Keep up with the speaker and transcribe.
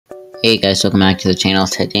Hey guys, welcome back to the channel.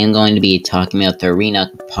 Today I'm going to be talking about the arena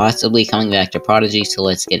possibly coming back to Prodigy, so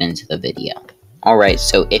let's get into the video. Alright,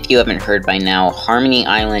 so if you haven't heard by now, Harmony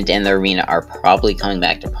Island and the arena are probably coming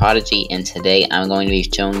back to Prodigy, and today I'm going to be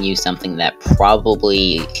showing you something that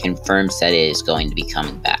probably confirms that it is going to be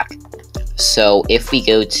coming back. So if we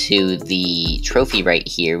go to the trophy right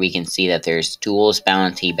here, we can see that there's duels,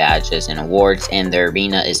 bounty, badges, and awards, and the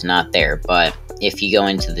arena is not there. But if you go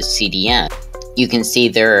into the CDN, you can see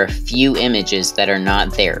there are a few images that are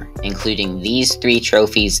not there, including these 3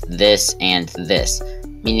 trophies, this, and this,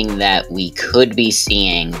 meaning that we could be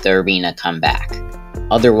seeing the arena come back.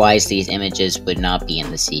 Otherwise, these images would not be in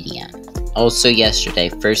the CDN. Also yesterday,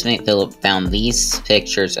 First Night Phillip found these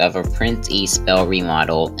pictures of a Prince E spell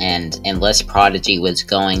remodel, and unless Prodigy was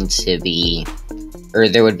going to be, or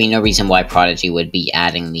there would be no reason why Prodigy would be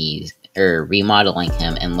adding these, or remodeling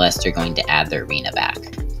him, unless they're going to add the arena back.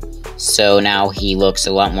 So now he looks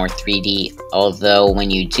a lot more 3D, although when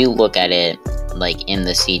you do look at it, like in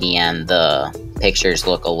the CDN, the pictures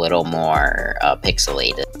look a little more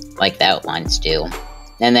pixelated, like the outlines do.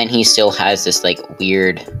 And then he still has this like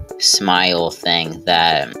weird smile thing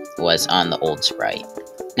that was on the old sprite.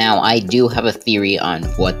 Now I do have a theory on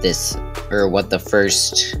what this, or what the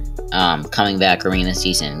first coming back arena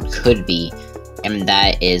season could be, and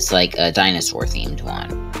that is like a dinosaur themed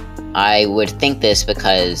one. I would think this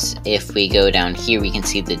because if we go down here, we can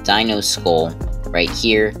see the dino skull right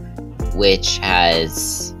here, which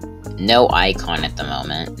has no icon at the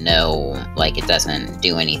moment. No, like it doesn't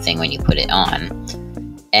do anything when you put it on.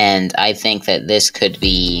 And I think that this could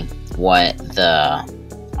be what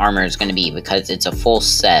the armor is going to be, because it's a full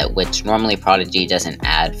set, which normally Prodigy doesn't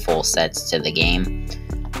add full sets to the game.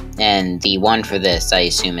 And the one for this, I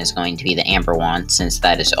assume, is going to be the Amber Wand, since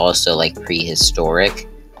that is also like prehistoric.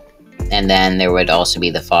 And then there would also be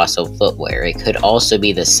the fossil footwear. It could also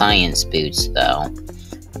be the science boots, though.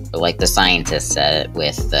 Or like the scientist set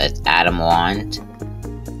with the atom wand.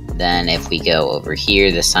 Then if we go over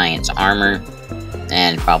here, the science armor.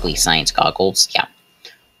 And probably science goggles, yeah.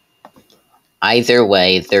 Either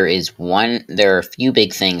way, there are a few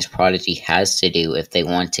big things Prodigy has to do if they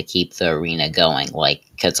want to keep the arena going. Like,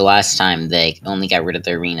 because last time they only got rid of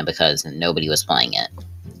the arena because nobody was playing it.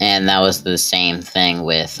 And that was the same thing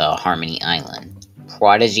with Harmony Island.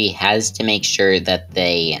 Prodigy has to make sure that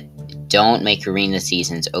they don't make arena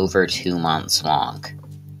seasons over 2 months long.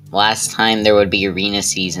 Last time there would be arena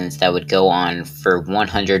seasons that would go on for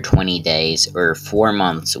 120 days or 4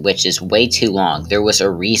 months, which is way too long. There was a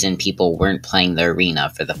reason people weren't playing the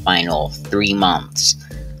arena for the final 3 months,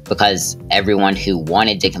 because everyone who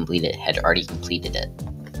wanted to complete it had already completed it.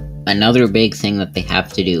 Another big thing that they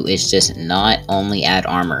have to do is just not only add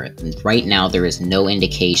armor. Right now there is no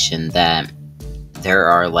indication that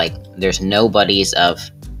there's no buddies of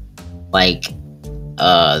like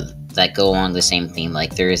that go along the same theme.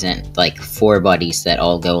 Like there isn't like 4 buddies that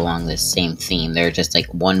all go along the same theme. They're just like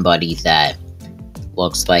one buddy that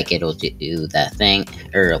looks like it'll do that thing,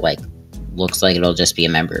 or like looks like it'll just be a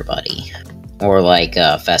member buddy, or like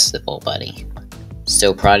a festival buddy.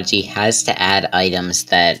 So Prodigy has to add items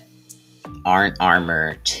that aren't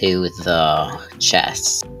armor to the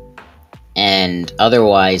chests, and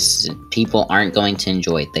otherwise people aren't going to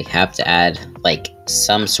enjoy it. They have to add like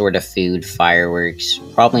some sort of food, fireworks,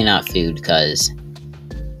 probably not food because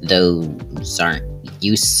those aren't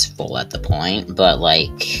useful at the point, but like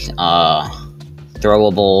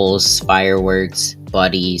throwables, fireworks,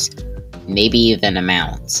 buddies, maybe even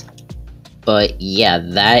amounts. But yeah,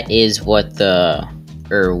 that is what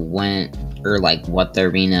what the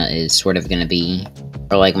arena is sort of gonna be,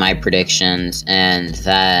 or like my predictions, and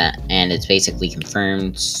it's basically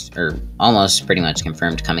confirmed, or almost pretty much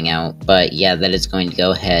confirmed, coming out. But yeah, that is going to go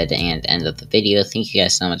ahead and end up the video. Thank you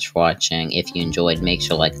guys so much for watching. If you enjoyed, make sure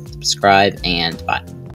to like and subscribe, and bye.